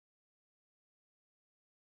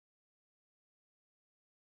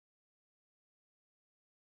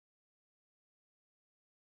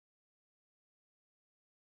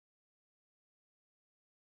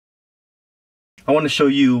I want to show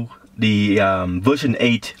you the version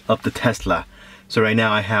 8 of the Tesla. So right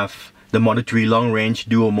now I have the Model 3 long range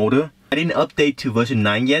dual motor. I didn't update to version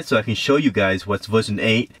 9 yet, so I can show you guys what version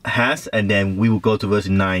 8 has, and then we will go to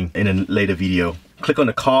version 9 in a later video. Click on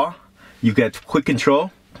the car, you get quick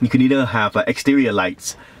control. You can either have exterior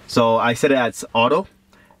lights. So I set it as auto,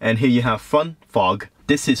 and here you have front fog.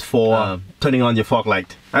 This is for turning on your fog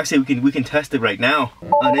light. Actually, we can test it right now.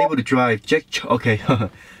 Unable to drive, okay.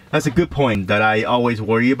 That's a good point that I always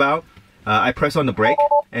worry about. I press on the brake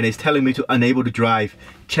and it's telling me to unable to drive,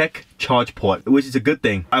 check charge port, which is a good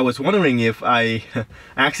thing. I was wondering if I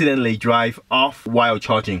accidentally drive off while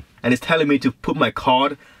charging, and it's telling me to put my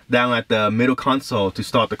card down at the middle console to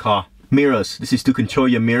start the car. Mirrors, this is to control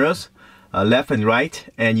your mirrors, left and right,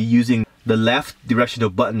 and you're using the left directional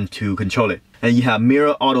button to control it. And you have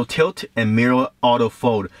mirror auto tilt and mirror auto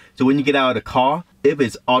fold. So when you get out of the car, if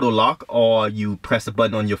it's auto lock or you press the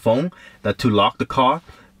button on your phone to lock the car,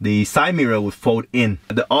 the side mirror will fold in.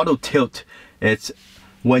 The auto tilt, it's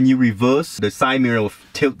when you reverse, the side mirror will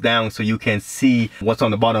tilt down so you can see what's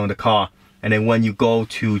on the bottom of the car. And then when you go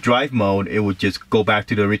to drive mode, it will just go back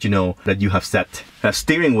to the original that you have set.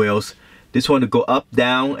 Steering wheels, this one to go up,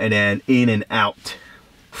 down, and then in and out.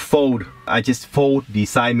 Fold, I just fold the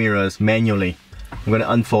side mirrors manually. I'm gonna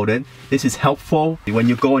unfold it. This is helpful when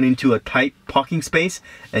you're going into a tight parking space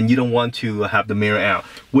and you don't want to have the mirror out.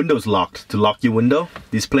 Windows locked, to lock your window.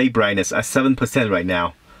 Display brightness at 7% right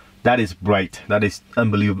now. That is bright, that is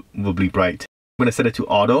unbelievably bright. I'm gonna set it to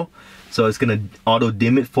auto, so it's gonna auto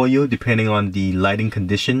dim it for you depending on the lighting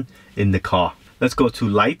condition in the car. Let's go to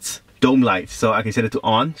lights, dome lights. So I can set it to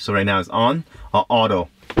on, so right now it's on, or auto.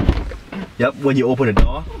 Yep, when you open the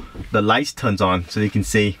door, the lights turns on so you can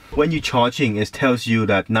see. When you're charging, it tells you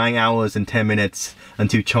that 9 hours and 10 minutes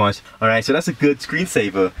until charge. Alright, so that's a good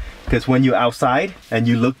screensaver, because when you're outside and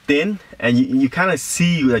you look in and you kind of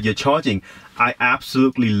see that you're charging, I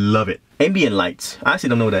absolutely love it. Ambient lights, I actually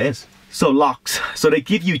don't know what that is. So locks, so they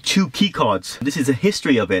give you 2 key cards. This is a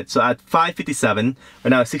history of it. So at 5:57, right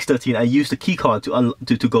now at 6:13, I use the key card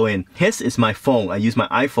to go in. His is my phone, I use my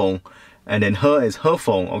iPhone. And then her is her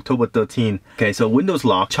phone, October 13. Okay, so Windows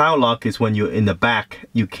lock. Child lock is when you're in the back,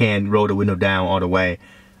 you can roll the window down all the way.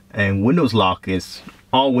 And Windows lock is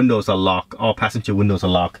all windows are locked, all passenger windows are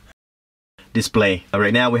locked. Display.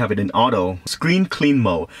 Right now we have it in auto. Screen clean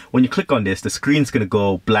mode. When you click on this, the screen's gonna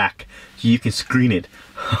go black. So you can screen it.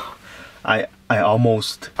 I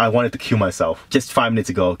wanted to kill myself just 5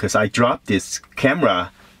 minutes ago because I dropped this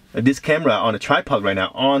camera on a tripod right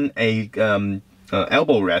now on a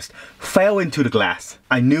elbow rest, fell into the glass.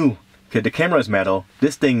 I knew, okay, the camera is metal,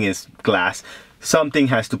 this thing is glass, something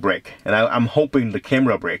has to break, and I'm hoping the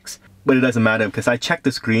camera breaks, but it doesn't matter because I checked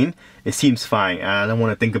the screen, it seems fine, and I don't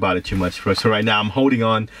want to think about it too much. So right now I'm holding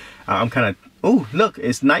on, I'm kind of, oh look,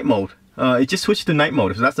 it's night mode. It just switched to night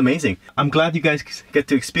mode, so that's amazing. I'm glad you guys get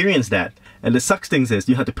to experience that. And the sucks things is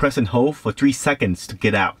you have to press and hold for 3 seconds to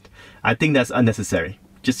get out. I think that's unnecessary.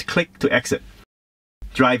 Just click to exit.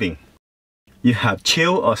 Driving. You have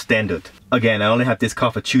chill or standard. Again, I only have this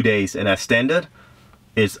car for 2 days, and at standard,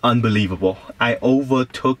 it's unbelievable. I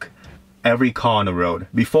overtook every car on the road.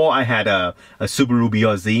 Before I had a Subaru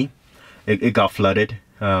BRZ, it got flooded.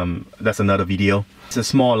 That's another video. It's a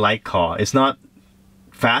small light car. It's not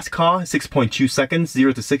fast car, 6.2 seconds,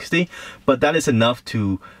 0 to 60, but that is enough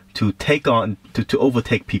to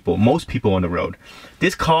overtake people, most people on the road.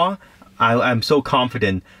 This car, I'm so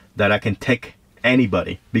confident that I can take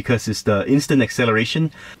anybody because it's the instant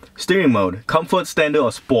acceleration. Steering mode, comfort, standard,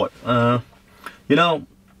 or sport. You know,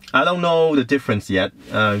 I don't know the difference yet.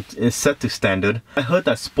 It's set to standard. I heard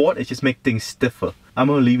that sport, it just makes things stiffer. I'm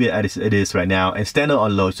gonna leave it as it is right now, and standard or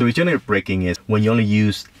low. So regenerative braking is when you only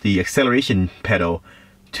use the acceleration pedal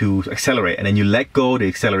to accelerate, and then you let go of the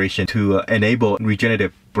acceleration to enable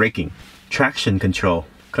regenerative braking. Traction control,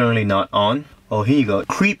 currently not on. Oh, here you go.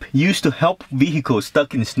 Creep, used to help vehicles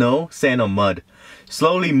stuck in snow, sand, or mud.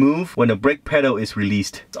 Slowly move when the brake pedal is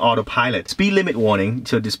released. It's autopilot. Speed limit warning,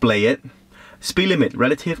 so display it. Speed limit,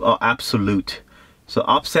 relative or absolute. So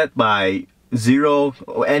offset by 0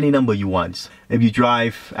 or any number you want. If you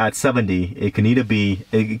drive at 70, it can either be,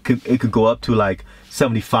 it could go up to like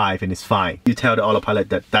 75 and it's fine. You tell the autopilot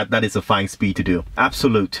that is a fine speed to do.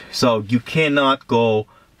 Absolute, so you cannot go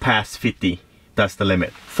past 50. That's the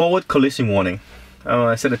limit. Forward collision warning. Oh,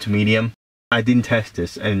 I set it to medium. I didn't test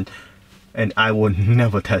this, and I will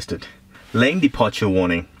never test it. Lane departure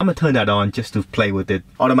warning. I'm gonna turn that on just to play with it.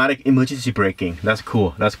 Automatic emergency braking. That's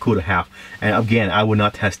cool. That's cool to have. And again, I will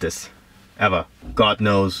not test this ever. God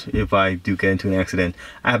knows if I do get into an accident.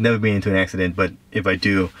 I have never been into an accident, but if I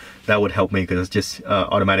do, that would help me because it's just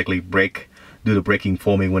automatically brake do the braking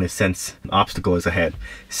for me when it senses obstacles ahead.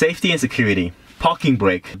 Safety and security. Parking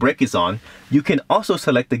brake. Brake is on. You can also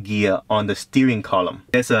select the gear on the steering column.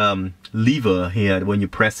 There's a lever here. When you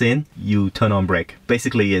press in, you turn on brake.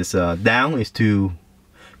 Basically, is down is to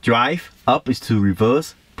drive, up is to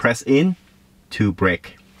reverse, press in to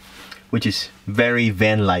brake, which is very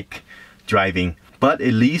van-like driving. But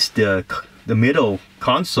it leaves the middle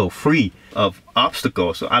console free of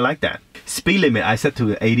obstacles, so I like that. Speed limit I set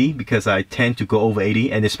to 80 because I tend to go over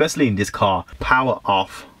 80, and especially in this car, power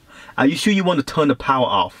off. Are you sure you want to turn the power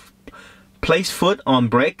off? Place foot on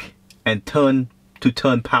brake and turn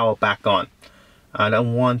power back on. I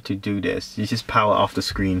don't want to do this. You just power off the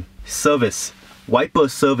screen. Service. Wiper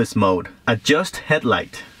service mode. Adjust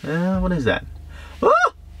headlight. What is that?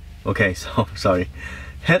 Oh! Okay, so sorry.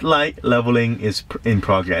 Headlight leveling is in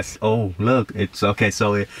progress. Oh, look, it's okay.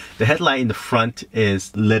 So the headlight in the front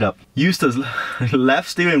is lit up. Use the left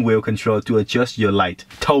steering wheel control to adjust your light.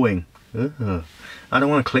 Towing. I don't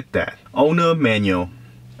want to click that. Owner manual.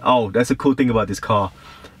 Oh, that's a cool thing about this car.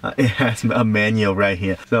 It has a manual right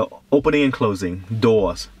here. So opening and closing.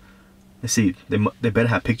 Doors. Let's see. They better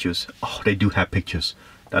have pictures. Oh, they do have pictures.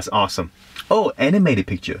 That's awesome. Oh, animated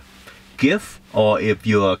picture. GIF, or if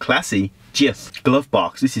you're classy, GIF. Glove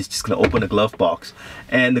box. This is just gonna open the glove box,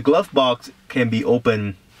 and the glove box can be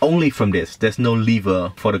opened only from this. There's no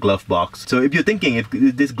lever for the glove box. So if you're thinking if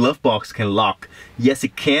this glove box can lock, yes,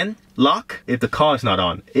 it can lock if the car is not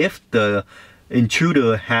on. If the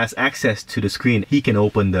intruder has access to the screen, he can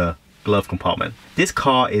open the glove compartment. This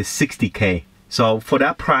car is 60K. So for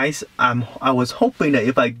that price, I was hoping that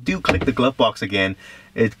if I do click the glove box again,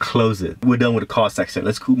 it closes. We're done with the car section.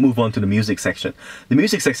 Let's move on to the music section. The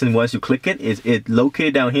music section, once you click it, is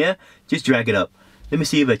located down here. Just drag it up. Let me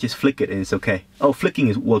see if I just flick it and it's okay. Oh,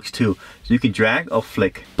 flicking works too. So you can drag or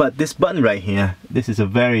flick. But this button right here, this is a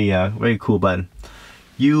very cool button.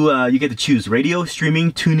 You get to choose radio,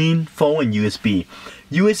 streaming, tuning, phone, and USB.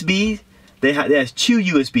 USB, there's two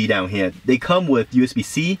USB down here. They come with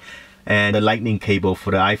USB-C and a lightning cable for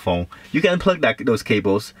the iPhone. You can unplug those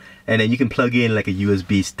cables, and then you can plug in like a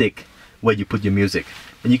USB stick where you put your music,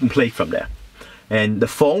 and you can play from there. And the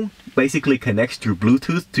phone basically connects through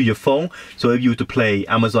Bluetooth to your phone, so if you were to play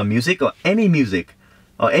Amazon Music or any music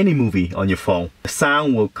or any movie on your phone, the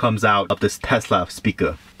sound will comes out of this Tesla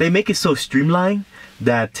speaker. They make it so streamlined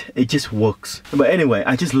that it just works. But anyway,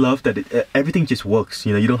 I just love that everything just works.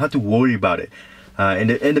 You know, you don't have to worry about it. And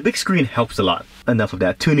the big screen helps a lot. Enough of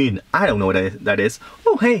that. Tune in. I don't know what that is.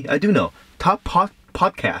 Oh, hey, I do know. Top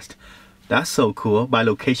podcast. That's so cool. By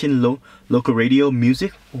location, local radio,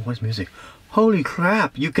 music. Oh, what's music? Holy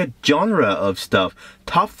crap! You get genre of stuff.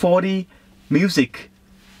 Top 40 music.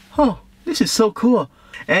 Oh, this is so cool.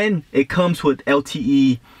 And it comes with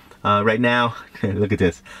LTE. Right now, look at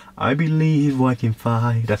this. I believe I can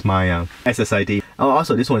fly. That's my SSID. Oh,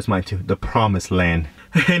 also this one is mine too. The Promised Land.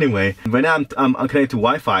 Anyway, right now I'm connected to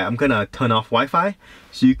Wi-Fi. I'm gonna turn off Wi-Fi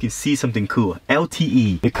so you can see something cool.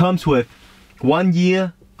 LTE. It comes with 1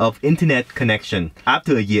 year of internet connection.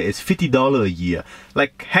 After a year, it's $50 a year.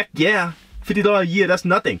 Like heck yeah, $50 a year. That's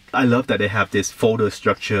nothing. I love that they have this folder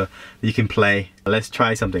structure that you can play. Let's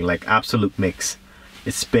try something like Absolute Mix.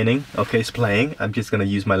 It's spinning. Okay, it's playing. I'm just gonna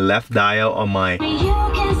use my left dial on my.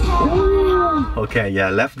 Okay, yeah,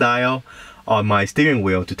 left dial on my steering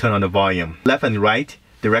wheel to turn on the volume. Left and right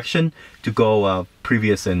direction to go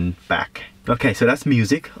previous and back. Okay, so that's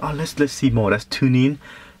music. Oh, let's see more. That's tuning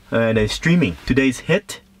and then streaming. Today's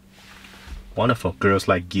hit. Wonderful. Girls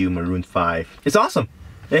Like You, Maroon 5. It's awesome.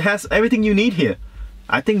 It has everything you need here.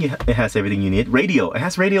 I think it has everything you need. Radio. It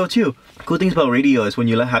has radio too. Cool things about radio is when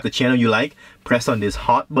you have the channel you like, press on this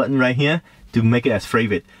hot button right here to make it as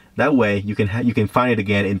favorite. That way you can find it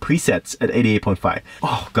again in presets at 88.5.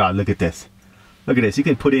 Oh God, look at this. Look at this. You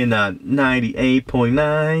can put in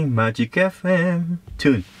 98.9 Magic FM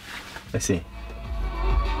tune. Let's see.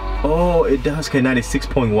 Oh, it does. Okay,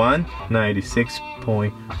 96.1,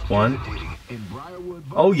 96.1.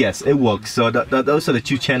 Oh yes, it works. So those are the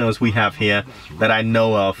two channels we have here that I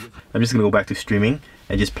know of. I'm just gonna go back to streaming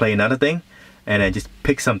and just play another thing, and then just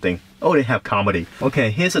pick something. Oh, they have comedy.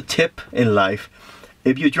 Okay, here's a tip in life.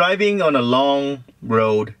 If you're driving on a long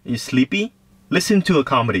road, you're sleepy, listen to a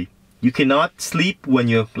comedy. You cannot sleep when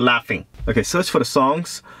you're laughing. Okay, search for the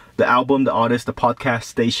songs, the album, the artist, the podcast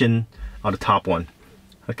station on the top one.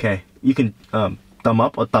 Okay, you can thumb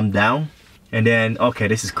up or thumb down. And then, okay,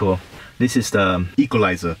 this is cool. This is the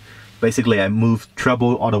equalizer. Basically, I moved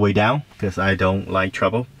treble all the way down because I don't like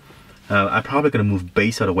treble. I'm probably gonna move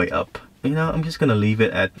bass all the way up. you know, I'm just gonna leave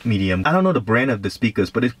it at medium. I don't know the brand of the speakers,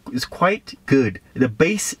 but it's quite good. The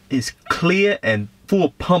bass is clear and full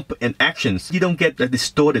of pump and actions. You don't get a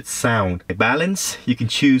distorted sound. Balance, you can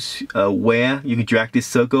choose where you can drag this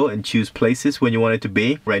circle and choose places when you want it to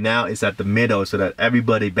be. Right now it's at the middle so that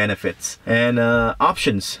everybody benefits. And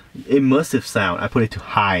options, immersive sound, I put it to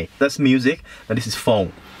high. That's music, and this is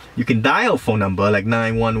phone. You can dial phone number like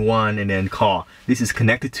 911 and then call. This is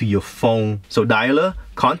connected to your phone. So dialer,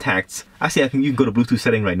 contacts. Actually, you can go to Bluetooth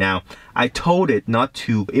setting right now. I told it not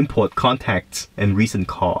to import contacts and recent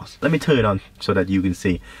calls. Let me turn it on so that you can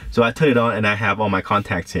see. So I turn it on and I have all my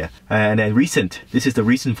contacts here. And then recent, this is the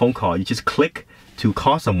recent phone call. You just click to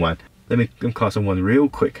call someone. Let me call someone real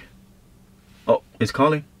quick. Oh, it's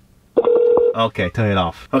calling. Okay, turn it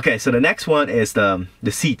off. Okay, so the next one is the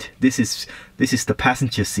seat. This is the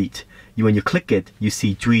passenger seat. When you click it, you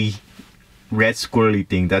see 3 red squirrely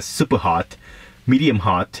thing. That's super hot, medium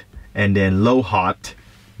hot, and then low hot,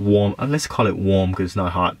 warm. Let's call it warm because it's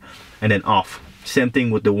not hot. And then off. Same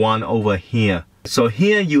thing with the one over here. So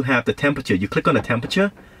here you have the temperature. You click on the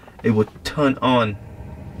temperature, it will turn on.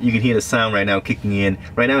 You can hear the sound right now kicking in.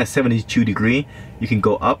 Right now it's 72 degrees. You can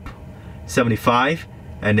go up 75.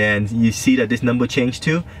 And then you see that this number changed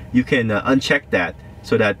too. You can uncheck that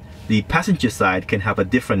so that the passenger side can have a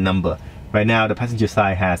different number. Right now the passenger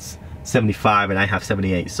side has 75 and I have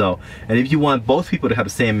 78. So, and if you want both people to have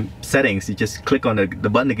the same settings, you just click on the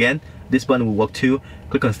button again. This button will work too.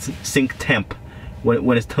 Click on sync temp.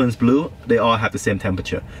 When it turns blue, they all have the same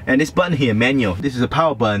temperature. And this button here, manual, this is a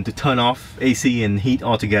power button to turn off AC and heat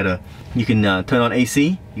altogether. You can turn on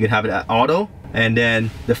AC, you can have it at auto. And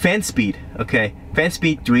then the fan speed, okay, fan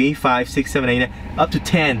speed 3, 5, 6, 7, 8, 9, up to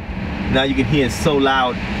 10. Now you can hear it so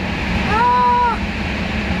loud.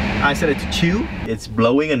 I set it to 2. It's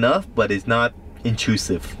blowing enough, but it's not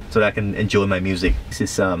intrusive, so that I can enjoy my music. This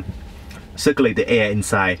is circulate the air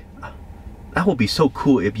inside. That would be so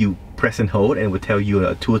cool if you press and hold and it would tell you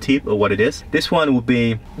a tooltip or what it is. This one would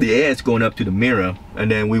be the air is going up to the mirror,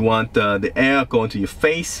 and then we want the air going to your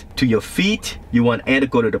face, to your feet. You want air to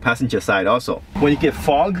go to the passenger side also. When you get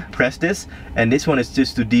fog, press this, and this one is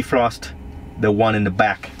just to defrost the one in the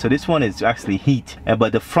back. So this one is actually heat,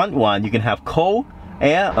 but the front one you can have cold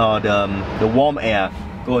air or the warm air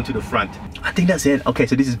going to the front. I think that's it. Okay,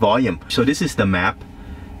 so this is volume. So this is the map.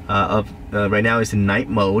 Right now it's in night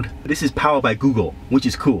mode. This is powered by Google, which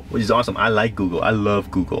is cool, which is awesome. I like Google. I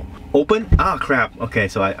love Google. Open. Ah, crap. Okay,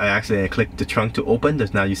 so I actually clicked the trunk to open.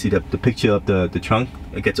 Now you see the picture of the trunk.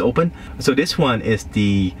 It gets open. So this one is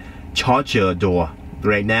the charger door.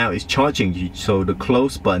 Right now it's charging, so the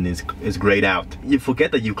close button is grayed out. You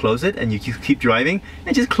forget that you close it and you keep driving,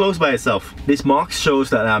 and just close by itself. This mark shows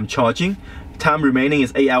that I'm charging. Time remaining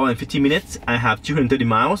is 8 hours and 50 minutes. I have 230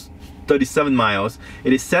 miles. 37 miles.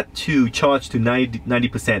 It is set to charge to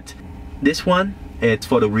 90%. This one, it's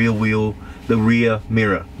for the rear wheel, the rear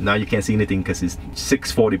mirror. Now you can't see anything because it's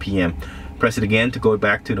 6:40 p.m. Press it again to go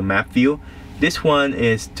back to the map view. This one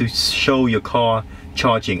is to show your car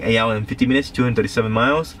charging. 8 hours and 50 minutes, 237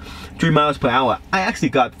 miles, 3 miles per hour. I actually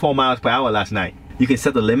got 4 miles per hour last night. You can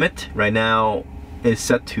set the limit. Right now it's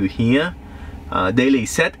set to here. Daily,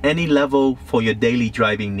 set any level for your daily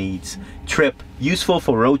driving needs. Trip, useful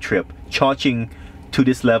for road trip. Charging to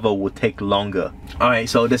this level will take longer. Alright,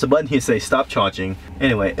 so there's a button here say stop charging.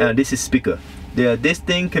 Anyway, this is speaker. This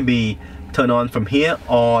thing can be turned on from here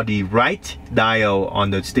or the right dial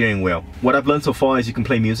on the steering wheel. What I've learned so far is you can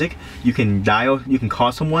play music, you can dial, you can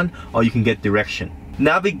call someone, or you can get direction.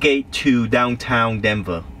 Navigate to downtown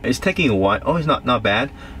Denver. It's taking a while. Oh, it's not bad.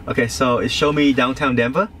 Okay, so it showed me downtown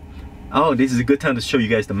Denver. Oh, this is a good time to show you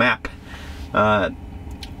guys the map.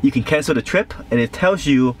 You can cancel the trip and it tells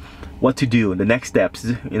you what to do, the next steps,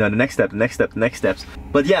 you know, the next step, the next step, the next steps.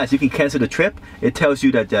 But yes, you can cancel the trip. It tells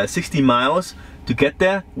you that 60 miles to get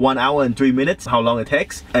there, 1 hour and 3 minutes, how long it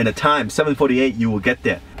takes, and the time, 7:48, you will get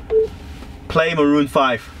there. Play Maroon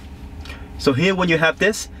 5. So here when you have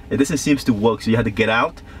this, it doesn't seem to work, so you have to get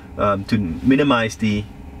out to minimize the...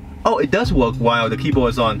 Oh, it does work while the keyboard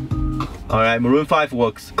is on. Alright, Maroon 5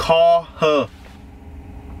 works. Call her.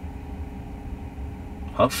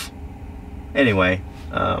 Huff. Anyway,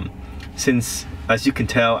 since as you can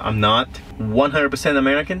tell I'm not 100%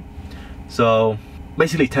 American, so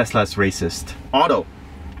basically Tesla's racist. Auto.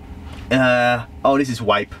 Oh, this is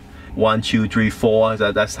wipe. 1, 2, 3, 4.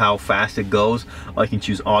 That's how fast it goes. Or you can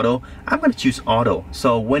choose auto. I'm gonna choose auto.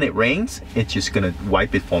 So when it rains, it's just gonna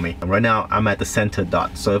wipe it for me. And right now I'm at the center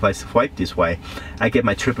dot. So if I swipe this way, I get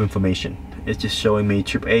my trip information. It's just showing me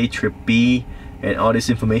trip A, trip B, and all this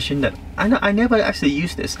information that I never actually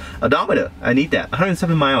used this. Odometer, I need that.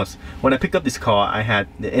 107 miles. When I pick up this car,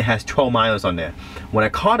 it has 12 miles on there. When I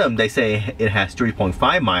call them, they say it has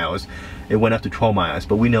 3.5 miles. It went up to 12 miles,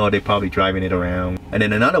 but we know they're probably driving it around. And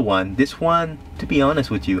then another one, this one, to be honest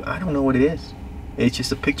with you, I don't know what it is. It's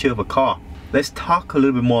just a picture of a car. Let's talk a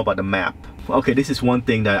little bit more about the map. Okay, this is one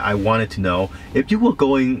thing that I wanted to know. If you were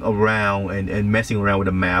going around and messing around with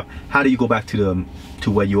a map, how do you go back to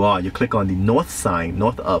where you are? You click on the north sign,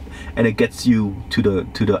 north up, and it gets you to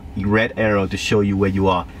the red arrow to show you where you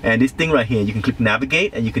are. And this thing right here, you can click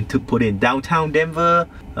navigate, and you can put in downtown Denver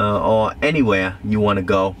or anywhere you want to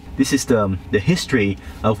go. This is the history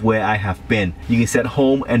of where I have been. You can set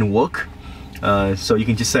home and work. So you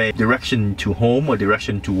can just say direction to home or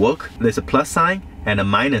direction to work. There's a plus sign and a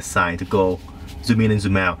minus sign to go zoom in and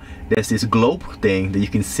zoom out. There's this globe thing that you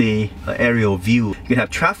can see aerial view. You can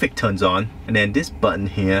have traffic turns on, and then this button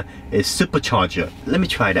here is supercharger. Let me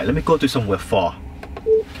try that. Let me go to somewhere far.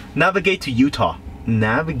 Navigate to Utah.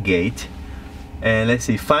 Navigate, and let's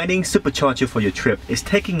see, finding supercharger for your trip is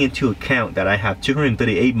taking into account that I have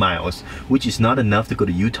 238 miles, which is not enough to go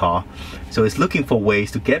to Utah. So it's looking for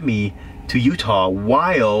ways to get me to Utah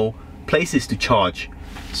while places to charge.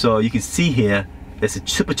 So you can see here, there's a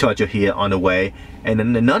supercharger here on the way, and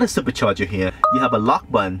then another supercharger here. You have a lock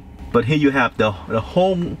button, but here you have the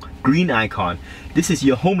home green icon. This is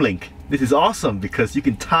your home link. This is awesome because you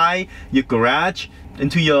can tie your garage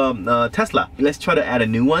into your Tesla. Let's try to add a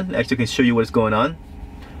new one. Actually, I can show you what's going on.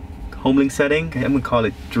 Home link setting, I'm gonna call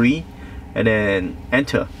it 3, and then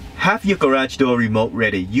enter. Have your garage door remote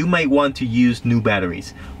ready. You might want to use new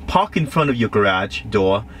batteries. Park in front of your garage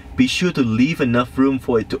door. Be sure to leave enough room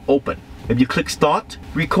for it to open. If you click start,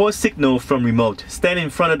 record signal from remote. Stand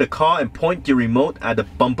in front of the car and point your remote at the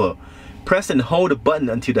bumper. Press and hold the button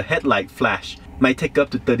until the headlight flash. Might take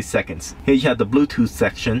up to 30 seconds. Here you have the Bluetooth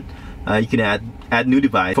section. You can add new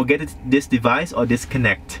device. Forget this device or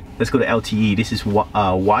disconnect. Let's go to LTE. This is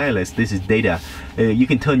wireless. This is data. You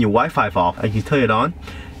can turn your Wi-Fi off. You can turn it on.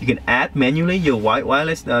 You can add manually your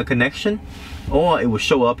wireless connection, or it will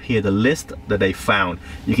show up here the list that they found.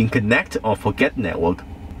 You can connect or forget network.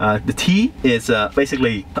 The T is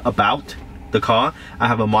basically about the car. I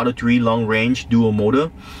have a Model 3 long range dual motor,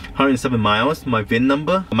 107 miles. My VIN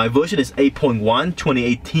number, my version is 8.1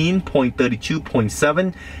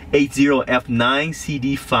 2018.32.7 80F9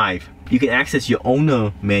 CD5. You can access your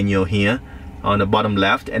owner manual here on the bottom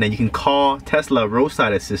left, and then you can call Tesla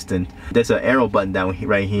roadside assistant. There's an arrow button down here,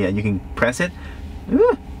 right here, and you can press it.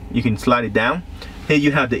 You can slide it down. Here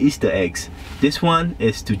you have the Easter eggs. This one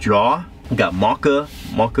is to draw. You got marker.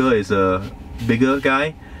 Marker is a bigger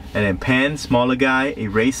guy, and then pen, smaller guy.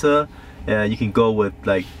 Eraser. You can go with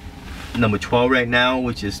like number 12 right now,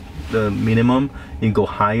 which is the minimum. You can go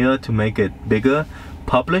higher to make it bigger.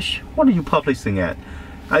 Publish. What are you publishing at?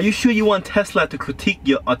 Are you sure you want Tesla to critique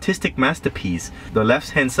your artistic masterpiece? The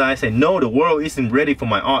left hand side say, no, the world isn't ready for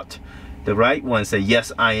my art. The right one say,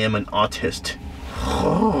 yes, I am an artist.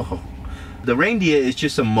 The reindeer is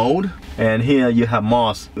just a mode, and here you have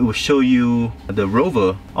Mars. It will show you the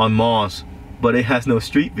rover on Mars, but it has no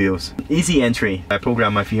street views. Easy entry. I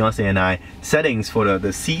programmed my fiance and I. Settings for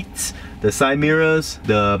the seats, the side mirrors,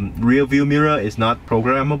 the rear view mirror is not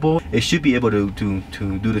programmable. It should be able to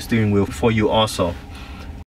do the steering wheel for you also.